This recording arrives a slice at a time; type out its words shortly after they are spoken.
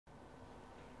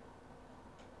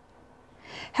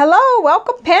Hello,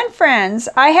 welcome pen friends.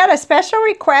 I had a special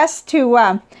request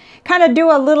to kind of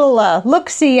do a little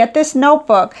look-see at this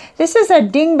notebook. This is a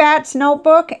Dingbats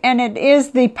notebook, and it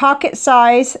is the pocket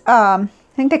size, I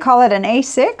think they call it an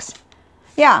A6.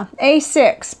 Yeah,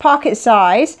 A6 pocket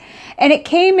size, and it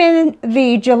came in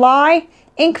the July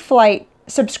Ink Flight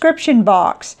subscription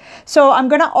box. So I'm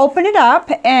going to open it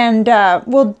up, and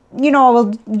we'll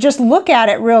just look at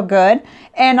it real good,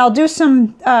 and I'll do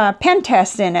some pen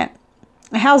tests in it.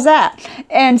 How's that?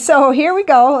 And so here we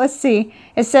go. Let's see.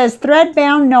 It says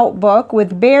thread-bound notebook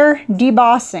with bare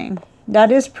debossing.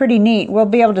 That is pretty neat. We'll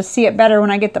be able to see it better when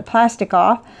I get the plastic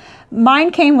off.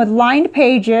 Mine came with lined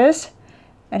pages.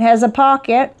 It has a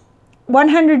pocket,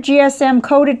 100 GSM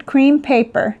coated cream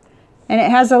paper, and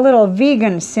it has a little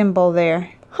vegan symbol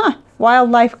there. Huh,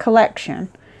 wildlife collection.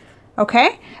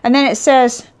 Okay, and then it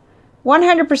says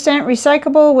 100%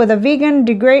 recyclable with a vegan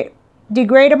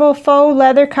degradable faux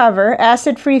leather cover,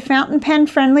 acid-free fountain pen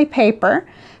friendly paper,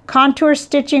 contour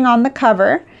stitching on the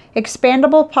cover,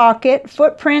 expandable pocket,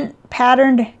 footprint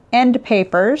patterned end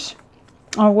papers.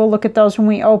 Oh, we'll look at those when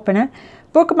we open it.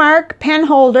 Bookmark pen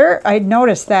holder. I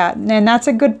noticed that, and that's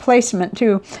a good placement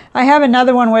too. I have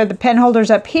another one where the pen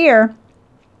holder's up here,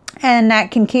 and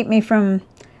that can keep me from,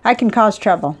 I can cause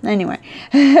trouble. Anyway.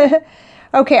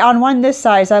 Okay, on one this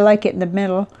size, I like it in the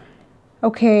middle.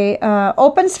 Okay,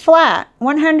 opens flat,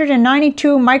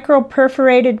 192 micro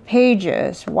perforated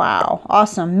pages. Wow,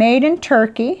 awesome. Made in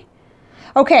Turkey.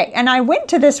 Okay, and I went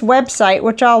to this website,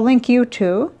 which I'll link you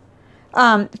to.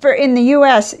 For in the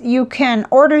US, you can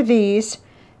order these,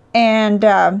 and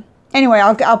anyway,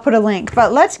 I'll put a link.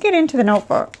 But let's get into the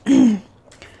notebook.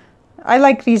 I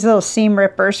like these little seam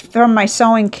rippers from my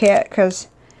sewing kit because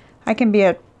I can be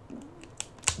a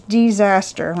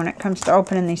disaster when it comes to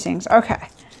opening these things. Okay.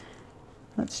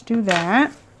 Let's do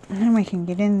that, and then we can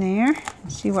get in there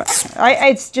and see what.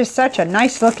 It's just such a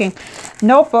nice looking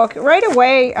notebook. Right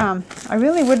away, I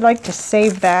really would like to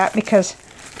save that because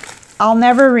I'll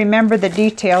never remember the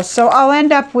details. So I'll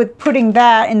end up with putting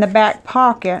that in the back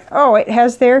pocket. Oh, it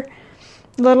has their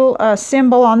little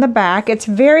symbol on the back. It's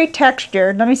very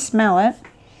textured. Let me smell it.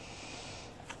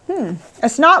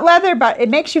 It's not leather, but it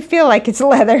makes you feel like it's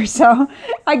leather. So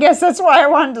I guess that's why I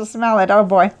wanted to smell it. Oh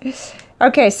boy.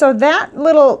 Okay, so that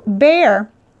little bear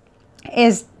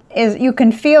is you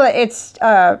can feel it.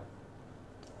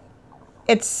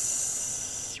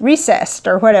 It's recessed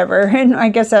or whatever, and I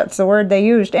guess that's the word they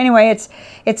used. Anyway,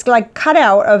 it's like cut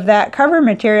out of that cover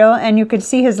material, and you can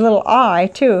see his little eye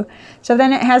too. So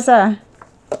then it has a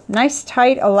nice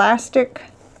tight elastic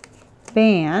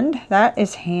band. That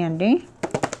is handy.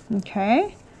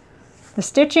 Okay, the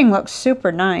stitching looks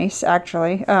super nice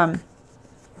actually.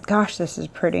 Gosh, this is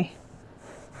pretty.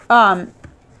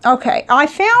 Okay, I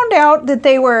found out that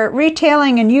they were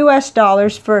retailing in US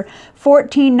dollars for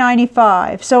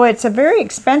 $14.95. So it's a very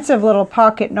expensive little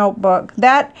pocket notebook.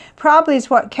 That probably is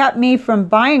what kept me from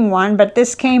buying one, but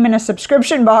this came in a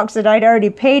subscription box that I'd already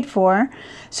paid for.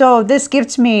 So this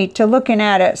gets me to looking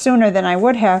at it sooner than I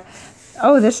would have.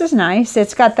 Oh, this is nice.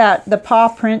 It's got the paw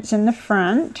prints in the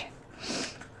front.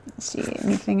 Let's see,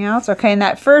 anything else? Okay, and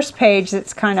that first page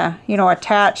that's kind of,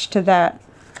 attached to that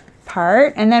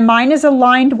part, and then mine is a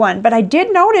lined one, but I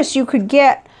did notice you could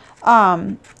get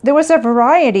there was a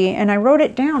variety, and I wrote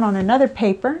it down on another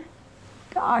paper.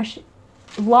 Gosh,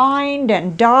 lined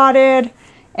and dotted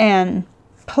and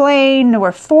plain. There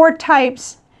were 4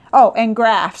 types. Oh, and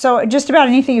graph. So just about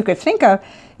anything you could think of,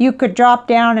 you could drop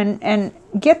down and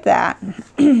get that.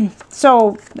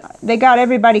 So they got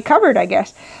everybody covered, I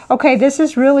guess. Okay, this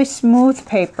is really smooth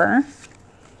paper,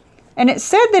 and it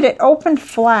said that it opened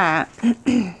flat.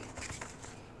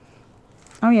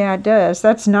 Oh yeah, it does.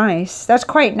 That's nice. That's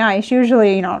quite nice.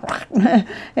 Usually,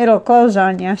 it'll close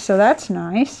on you, so that's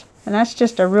nice. And that's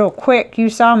just a real quick, you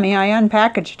saw me, I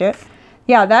unpackaged it.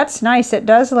 Yeah, that's nice. It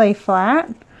does lay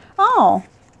flat. Oh,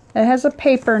 it has a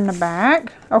paper in the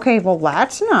back. Okay, well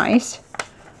that's nice.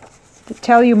 To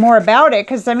tell you more about it,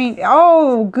 because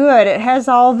oh good, it has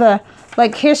all the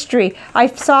history. I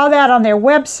saw that on their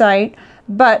website,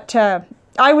 but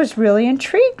I was really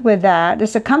intrigued with that.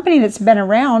 It's a company that's been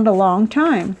around a long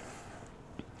time.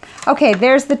 Okay,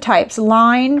 there's the types.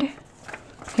 Lined,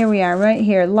 here we are right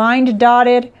here. Lined,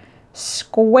 dotted,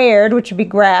 squared, which would be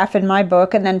graph in my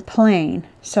book, and then plain.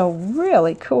 So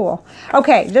really cool.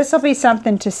 Okay, this will be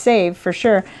something to save for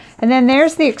sure. And then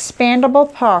there's the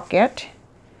expandable pocket.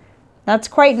 That's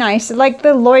quite nice. Like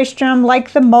the Leuchtturm,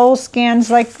 like the Moleskines,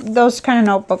 like those kind of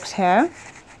notebooks have.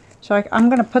 So I'm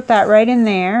going to put that right in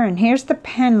there. And here's the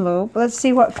pen loop. Let's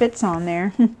see what fits on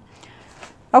there.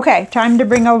 Okay, time to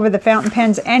bring over the fountain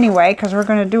pens anyway, because we're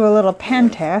going to do a little pen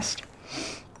test.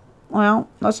 well,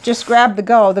 let's just grab the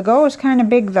Go. The Go is kind of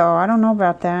big, though. I don't know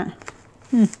about that.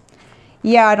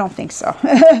 Yeah, I don't think so.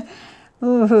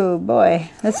 Ooh,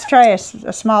 boy. Let's try a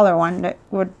smaller one that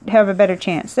would have a better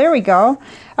chance. There we go.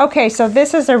 Okay, so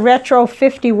this is a Retro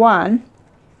 51,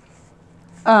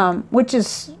 which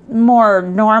is more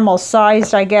normal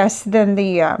sized, I guess, than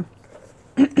the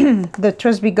the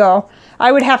TWSBI Go.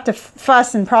 I would have to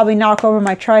fuss and probably knock over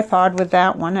my tripod with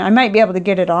that one. I might be able to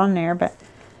get it on there, but...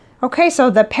 Okay, so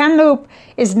the pen loop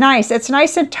is nice. It's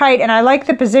nice and tight, and I like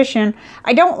the position.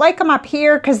 I don't like them up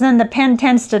here because then the pen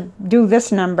tends to do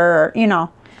this number, you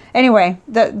know. Anyway,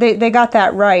 they got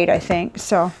that right, I think.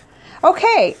 So,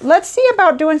 okay, let's see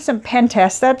about doing some pen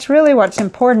tests. That's really what's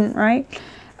important, right?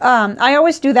 I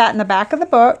always do that in the back of the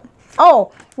book.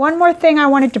 Oh, one more thing I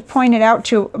wanted to point it out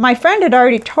to. My friend had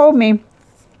already told me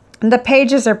the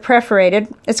pages are perforated.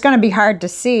 It's going to be hard to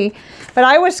see, but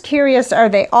I was curious, are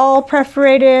they all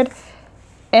perforated?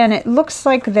 And it looks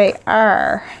like they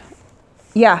are.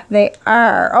 Yeah, they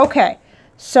are. Okay,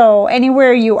 so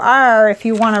anywhere you are, if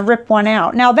you want to rip one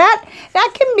out. Now that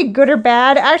can be good or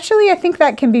bad. Actually, I think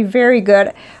that can be very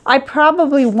good. I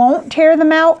probably won't tear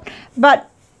them out, but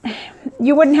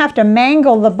you wouldn't have to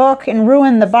mangle the book and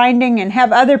ruin the binding and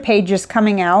have other pages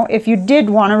coming out if you did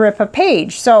want to rip a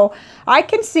page. So I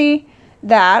can see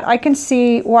that. I can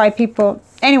see why people...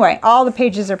 Anyway, all the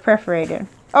pages are perforated.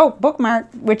 Oh, bookmark,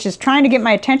 which is trying to get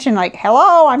my attention like,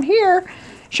 hello, I'm here.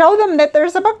 Show them that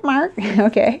there's a bookmark.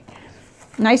 Okay.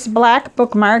 Nice black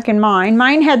bookmark in mine.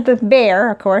 Mine had the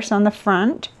bear, of course, on the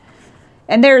front.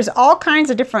 And there's all kinds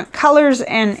of different colors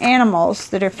and animals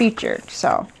that are featured.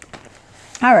 So,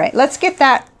 all right, let's get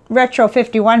that Retro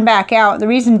 51 back out. The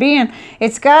reason being,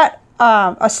 it's got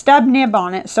a stub nib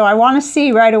on it, so I want to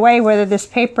see right away whether this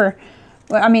paper,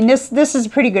 well, I mean, this is a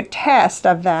pretty good test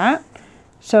of that.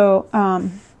 So,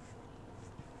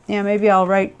 yeah, maybe I'll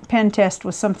write pen test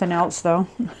with something else, though.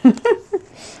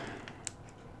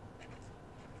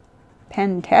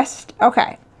 Pen test.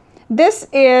 Okay. This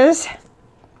is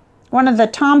one of the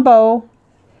Tombow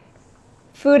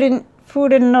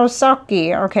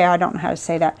Fudenosaki. Okay, I don't know how to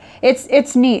say that.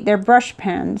 It's neat. They're brush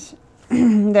pens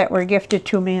that were gifted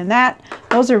to me, and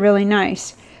those are really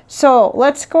nice. So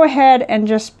let's go ahead and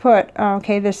just put,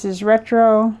 okay, this is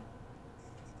Retro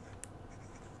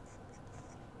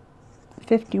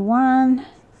 51,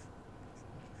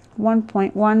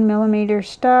 1.1 millimeter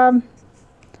stub.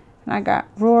 And I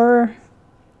got Rohr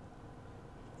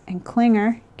and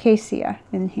Klinger Cassia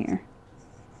in here.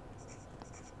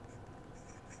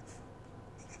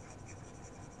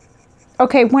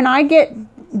 Okay, when I get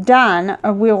done,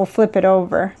 we will flip it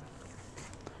over.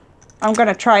 I'm going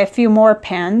to try a few more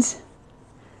pens.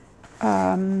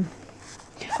 Okay,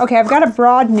 I've got a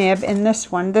broad nib in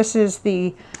this one. This is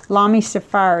the Lamy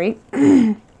Safari.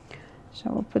 So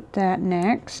we'll put that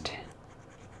next.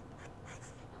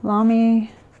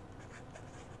 Lamy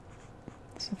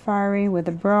Safari with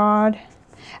a broad.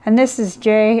 And this is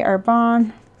J.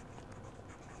 Arbonne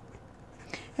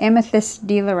Amethyst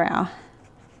de Laurel.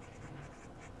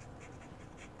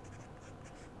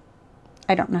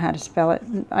 I don't know how to spell it.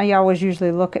 I always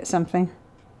usually look at something.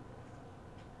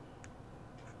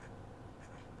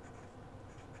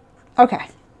 Okay,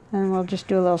 and we'll just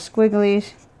do a little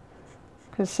squigglies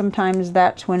because sometimes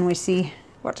that's when we see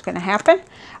what's going to happen.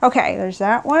 Okay, there's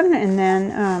that one, and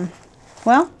then,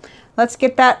 well, let's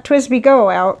get that TWSBI Go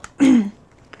out. It's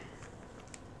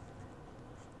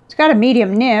got a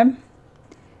medium nib.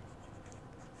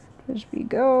 TWSBI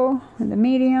Go with the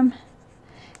medium.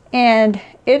 And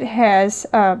it has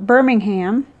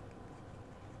Birmingham.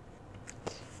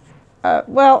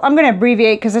 Well, I'm going to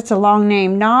abbreviate because it's a long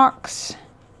name. Knox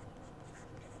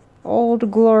Old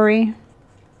Glory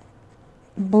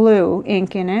blue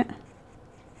ink in it.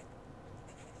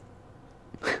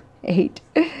 8.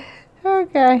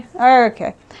 Okay.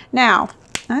 Okay. Now,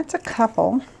 that's a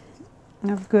couple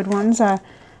of good ones.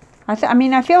 I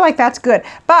mean, I feel like that's good.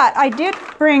 But I did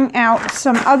bring out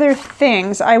some other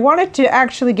things. I wanted to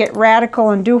actually get radical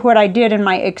and do what I did in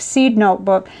my Exceed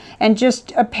notebook and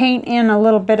just paint in a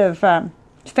little bit of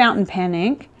fountain pen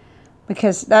ink,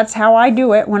 because that's how I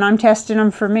do it when I'm testing them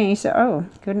for me. So, oh,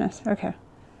 goodness. Okay.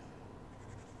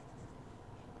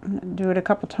 I'm going to do it a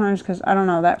couple times because I don't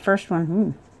know. That first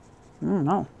one, I don't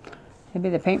know. Maybe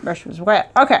the paintbrush was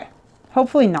wet. Okay.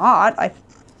 Hopefully not.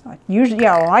 Usually,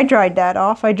 yeah, well, I dried that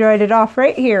off. I dried it off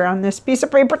right here on this piece of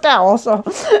paper towel. So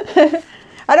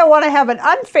I don't want to have an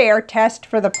unfair test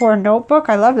for the poor notebook.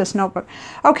 I love this notebook.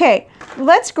 Okay,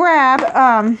 let's grab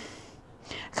a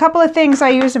couple of things I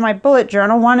use in my bullet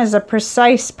journal. One is a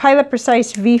Pilot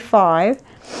Precise V5.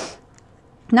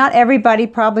 Not everybody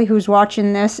probably who's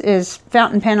watching this is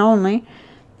fountain pen only.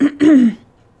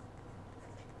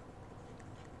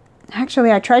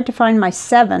 Actually, I tried to find my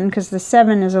 7 because the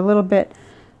 7 is a little bit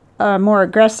more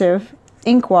aggressive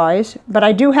ink-wise. But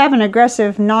I do have an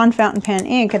aggressive non-fountain pen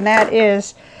ink, and that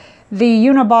is the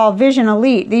Uniball Vision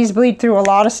Elite. These bleed through a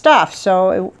lot of stuff,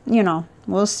 so, you know,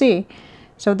 we'll see.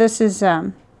 So this is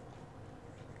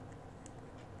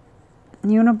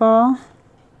Uniball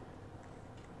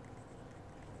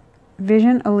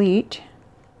Vision Elite.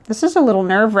 This is a little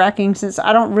nerve-wracking since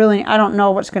I don't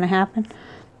know what's going to happen.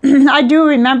 I do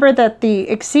remember that the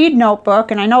Exceed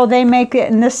notebook, and I know they make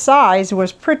it in this size,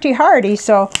 was pretty hardy,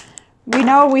 so we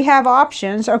know we have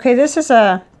options. Okay, this is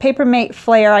a Papermate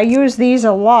Flare. I use these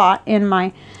a lot in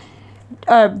my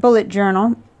bullet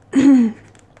journal.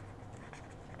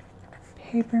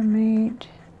 Papermate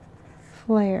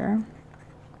Flare.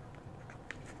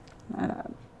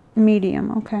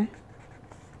 Medium, okay.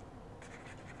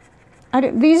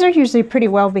 These are usually pretty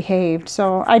well behaved,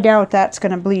 so I doubt that's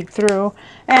going to bleed through.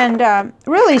 And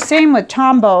really same with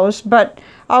Tombows, but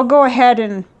I'll go ahead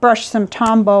and brush some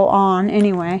Tombow on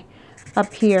anyway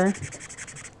up here.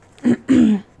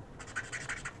 And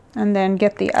then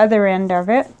get the other end of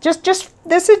it.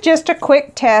 This is just a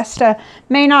quick test.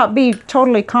 May not be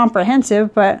totally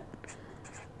comprehensive, but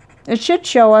it should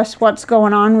show us what's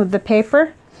going on with the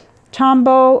paper.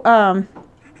 Tombow,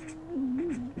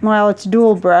 well, it's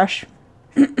dual brush.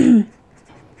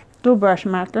 Dual brush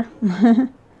marker.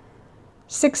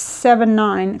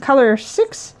 679. Color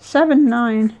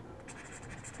 679.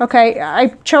 Okay, I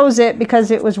chose it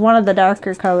because it was one of the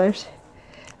darker colors.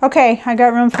 Okay, I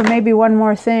got room for maybe one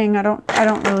more thing. I don't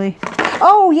really...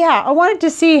 Oh, yeah, I wanted to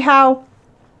see how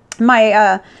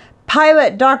my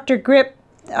Pilot Dr. Grip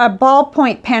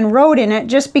ballpoint pen wrote in it,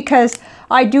 just because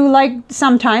I do like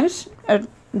sometimes,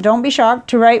 don't be shocked,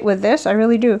 to write with this. I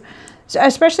really do. So,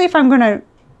 especially if I'm going to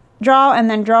draw and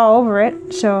then draw over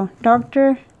it. So,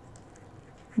 Dr.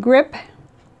 Grip.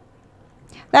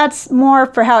 That's more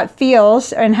for how it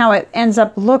feels and how it ends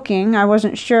up looking. I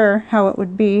wasn't sure how it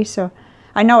would be, so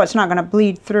I know it's not going to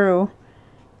bleed through.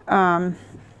 Pilot.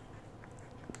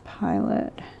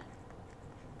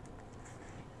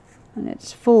 And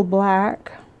it's full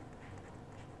black.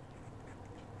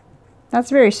 That's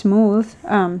very smooth.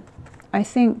 I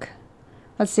think,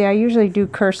 let's see, I usually do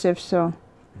cursive, so.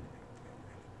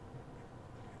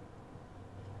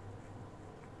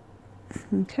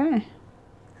 Okay.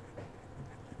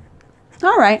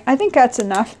 All right, I think that's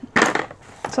enough.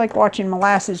 It's like watching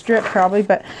molasses drip probably,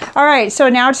 but all right, so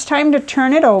now it's time to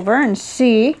turn it over and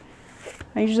see.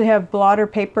 I usually have blotter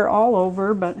paper all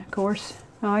over, but of course,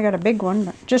 well, I got a big one,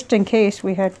 but just in case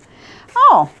we had,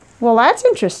 oh, well, that's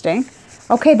interesting.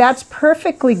 Okay, that's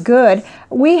perfectly good.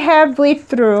 We have bleed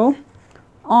through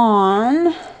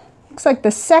on, looks like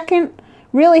the second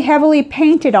really heavily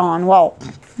painted on. Well,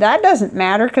 that doesn't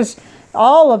matter because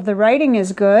all of the writing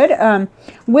is good.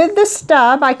 With the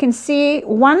stub, I can see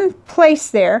one place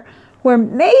there where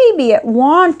maybe it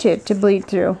wanted to bleed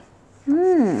through.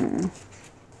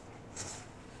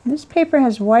 This paper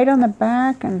has white on the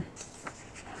back and,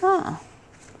 huh.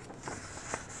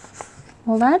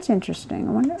 Well, that's interesting.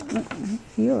 I wonder, let me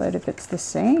feel it if it's the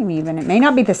same even. It may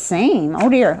not be the same. Oh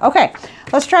dear. Okay,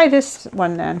 let's try this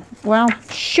one then. Well,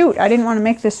 shoot, I didn't want to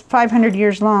make this 500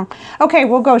 years long. Okay,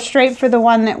 we'll go straight for the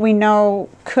one that we know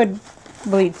could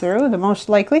bleed through, the most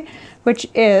likely, which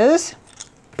is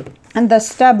the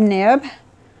stub nib.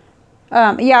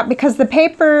 Yeah, because the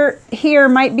paper here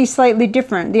might be slightly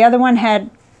different. The other one had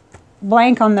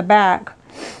blank on the back.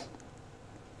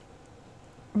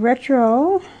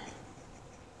 Retro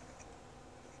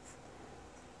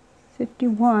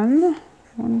 51,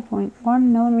 1.1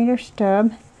 millimeter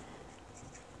stub,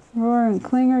 Rohr and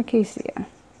Klinger Cassia.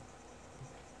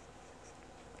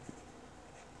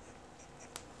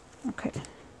 Okay,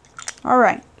 all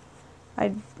right.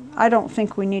 I don't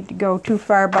think we need to go too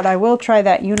far, but I will try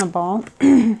that Uniball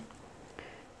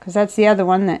because that's the other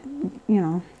one that, you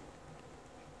know,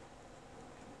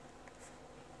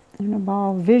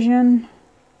 Uniball Vision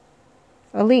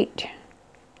Elite.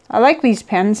 I like these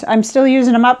pens. I'm still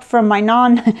using them up from my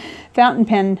non-fountain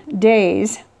pen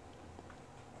days.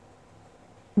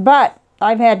 But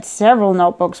I've had several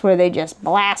notebooks where they just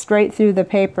blast right through the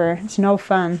paper. It's no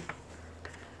fun.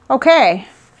 Okay.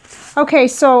 Okay,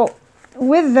 so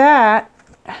with that,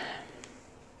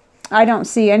 I don't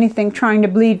see anything trying to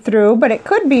bleed through, but it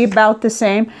could be about the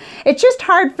same. It's just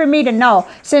hard for me to know,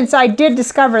 since I did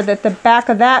discover that the back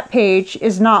of that page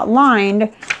is not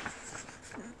lined.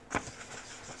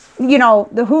 You know,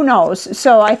 who knows?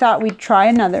 So I thought we'd try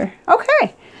another.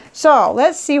 Okay, So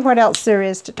let's see what else there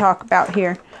is to talk about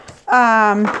here.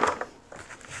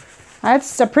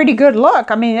 That's a pretty good look.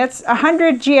 I mean, it's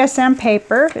 100 GSM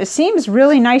paper. It seems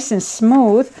really nice and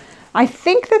smooth. I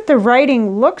think that the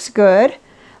writing looks good.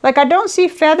 Like, I don't see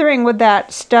feathering with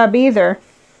that stub either.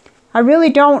 I really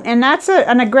don't, and that's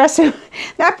an aggressive,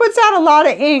 that puts out a lot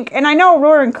of ink. And I know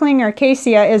Rohr & Klinger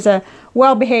Acacia is a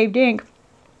well-behaved ink.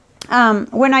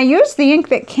 When I used the ink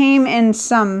that came in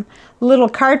some little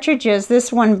cartridges, this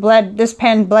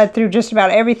pen bled through just about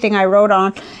everything I wrote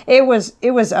on. It was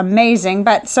amazing.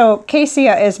 But so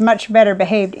Acacia is much better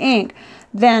behaved ink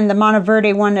than the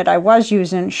Monteverde one that I was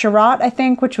using, Cherat, I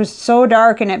think, which was so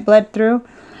dark and it bled through.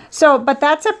 So, but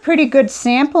that's a pretty good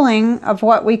sampling of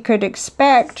what we could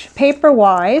expect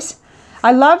paper-wise.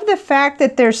 I love the fact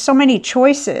that there's so many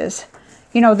choices,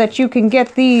 you know, that you can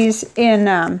get these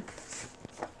in,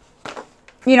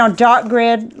 you know, dot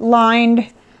grid lined.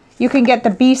 You can get the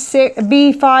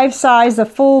B5 size, the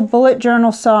full bullet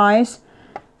journal size.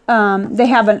 They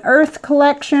have an earth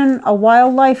collection, a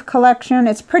wildlife collection.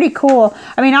 It's pretty cool.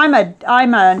 I mean,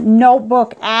 I'm a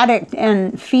notebook addict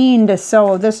and fiend,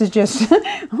 so this is just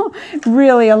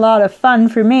really a lot of fun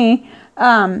for me.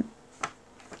 And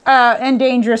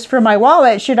dangerous for my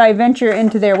wallet should I venture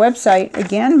into their website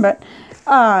again. But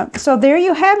so there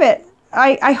you have it.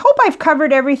 I hope I've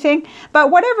covered everything, but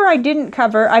whatever I didn't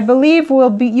cover, I believe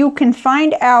you can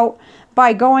find out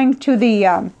by going to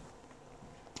the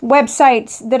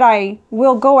websites that I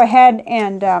will go ahead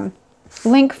and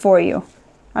link for you.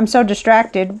 I'm so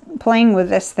distracted playing with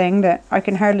this thing that I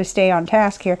can hardly stay on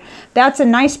task here. That's a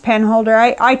nice pen holder.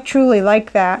 I truly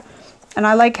like that, and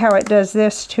I like how it does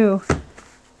this too.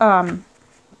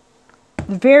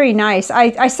 Very nice.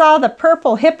 I saw the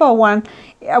purple hippo one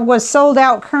was sold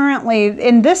out currently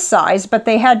in this size, but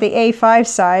they had the A5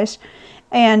 size.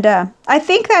 And I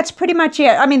think that's pretty much it.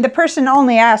 I mean, the person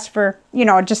only asked for, you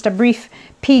know, just a brief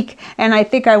peek, and I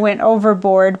think I went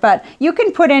overboard. But you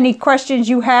can put any questions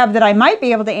you have that I might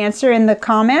be able to answer in the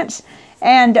comments.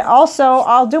 And also,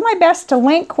 I'll do my best to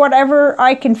link whatever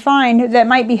I can find that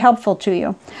might be helpful to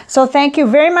you. So thank you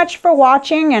very much for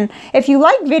watching. And if you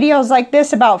like videos like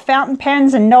this about fountain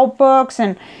pens and notebooks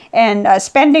and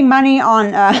spending money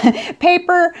on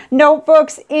paper,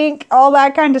 notebooks, ink, all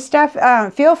that kind of stuff,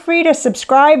 feel free to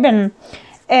subscribe and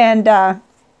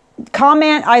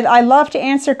comment. I love to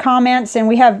answer comments, and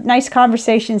we have nice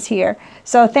conversations here.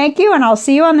 So thank you, and I'll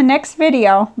see you on the next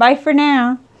video. Bye for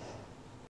now.